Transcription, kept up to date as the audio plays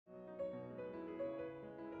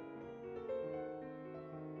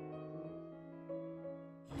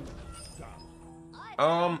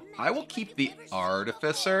I will keep the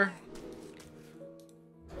Artificer.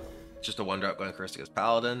 Just a 1-drop going first against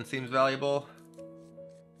Paladin seems valuable.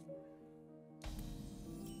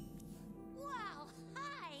 Wow,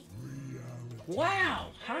 hi! Wow,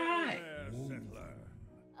 hi!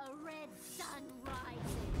 A red sun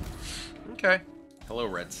rising. Okay. Hello,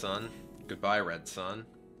 Red Sun. Goodbye, Red Sun.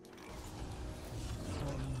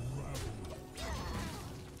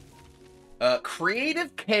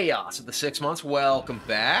 Creative Chaos of the 6 months. Welcome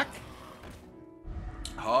back.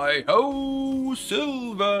 Hi ho,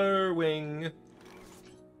 Silverwing.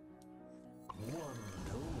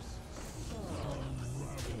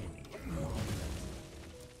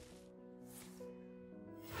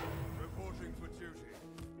 Reporting for duty.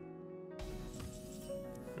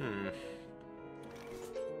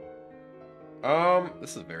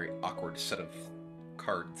 This is a very awkward set of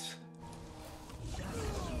cards.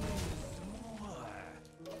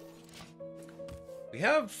 We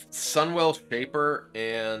have Sunwell Shaper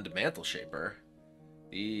and Mantle Shaper.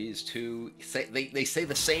 These two say they say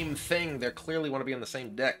the same thing. They clearly want to be on the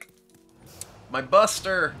same deck. My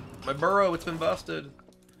Buster! My Burrow, it's been busted.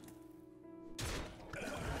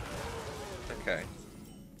 Okay.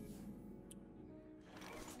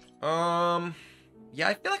 Yeah,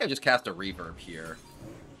 I feel like I just cast a Reverb here.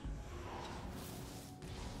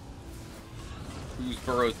 Whose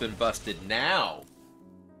Burrow's been busted now?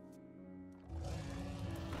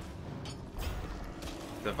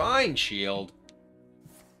 Divine Shield.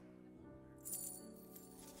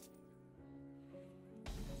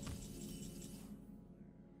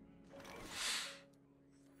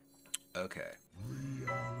 Okay.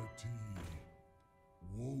 Reality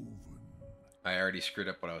woven. I already screwed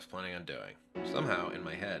up what I was planning on doing. Somehow, in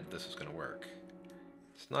my head, this is going to work.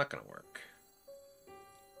 It's not going to work.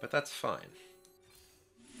 But that's fine.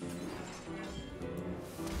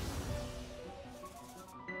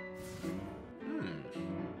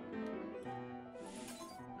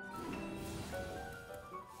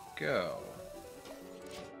 Go.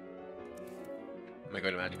 Am I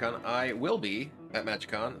going to MagicCon? I will be at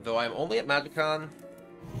MagicCon, though I'm only at MagicCon.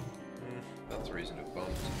 That's a reason to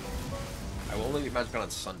bump. I will only be at MagicCon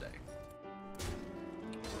on Sunday.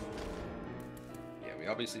 Yeah, we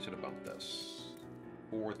obviously should have bumped this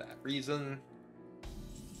for that reason.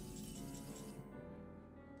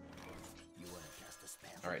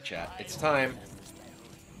 Alright, chat. It's time.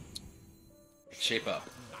 Shape up.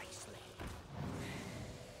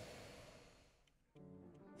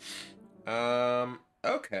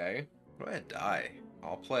 Okay. Go ahead, die.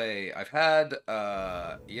 I'll play. I've had,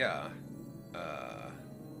 yeah.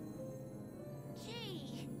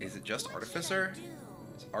 Is it just Artificer?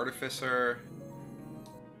 It's Artificer.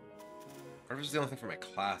 Artificer's the only thing for my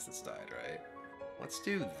class that's died, right? Let's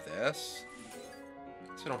do this.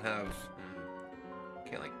 So we don't have.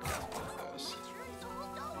 Can't, like, cast both of those.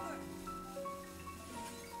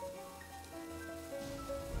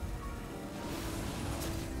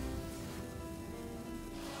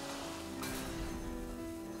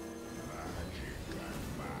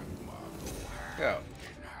 Go.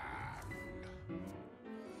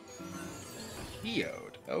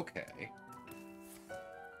 Geode. Okay.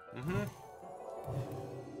 The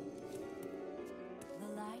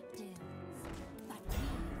light dims, but we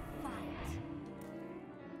fight.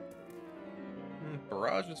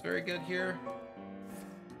 Barrage is very good here.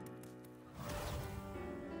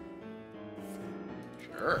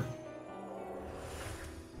 Sure.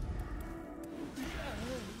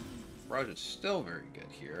 Barrage is still very good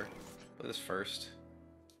here. Play this first.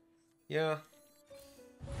 Yeah.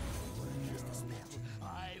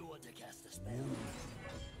 I want to cast a spell.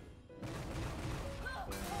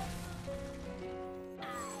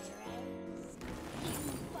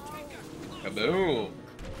 Kaboom!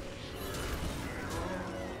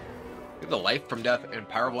 We have the Life from Death and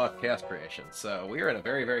Power Blast Chaos Creation, so we are in a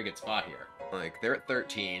very, very good spot here. Like, they're at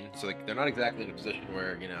 13, so like, they're not exactly in a position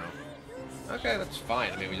where, you know... Okay, that's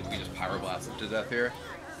fine. I mean, we just Power Blast them to death here.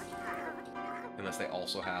 Unless they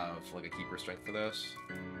also have, like, a Keeper Strength for those.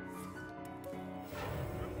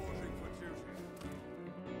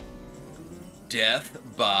 Death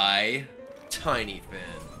by Tinyfin.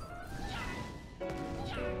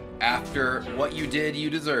 After what you did, you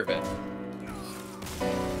deserve it.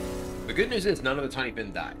 The good news is none of the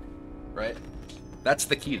Tinyfin died, right? That's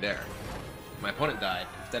the key there. My opponent died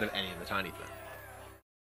instead of any of the Tinyfin.